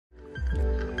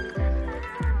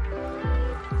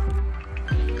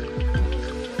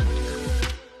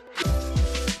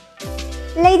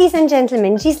Ladies and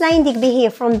gentlemen, Ghislaine Digby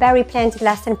here from Berry Plant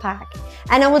Glaston Park,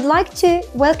 and I would like to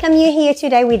welcome you here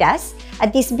today with us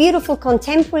at this beautiful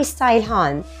contemporary style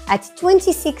home at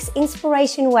 26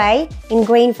 Inspiration Way in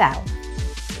Greenvale.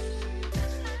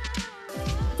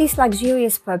 This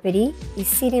luxurious property is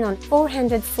sitting on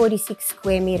 446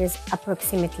 square meters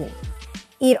approximately.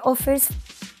 It offers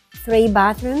 3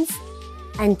 bathrooms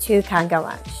and 2-car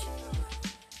garage.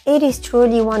 It is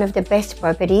truly one of the best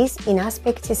properties in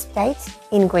Aspect Estate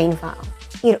in Greenvale.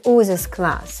 It oozes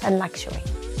class and luxury.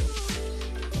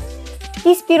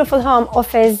 This beautiful home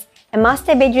offers a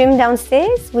master bedroom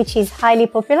downstairs, which is highly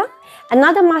popular,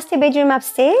 another master bedroom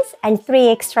upstairs, and 3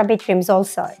 extra bedrooms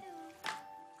also.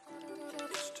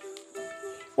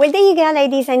 Well, there you go,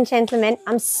 ladies and gentlemen.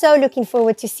 I'm so looking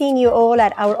forward to seeing you all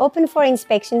at our open for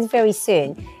inspections very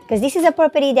soon, because this is a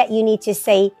property that you need to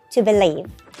see to believe.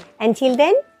 Until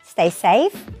then, stay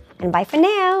safe and bye for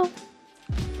now.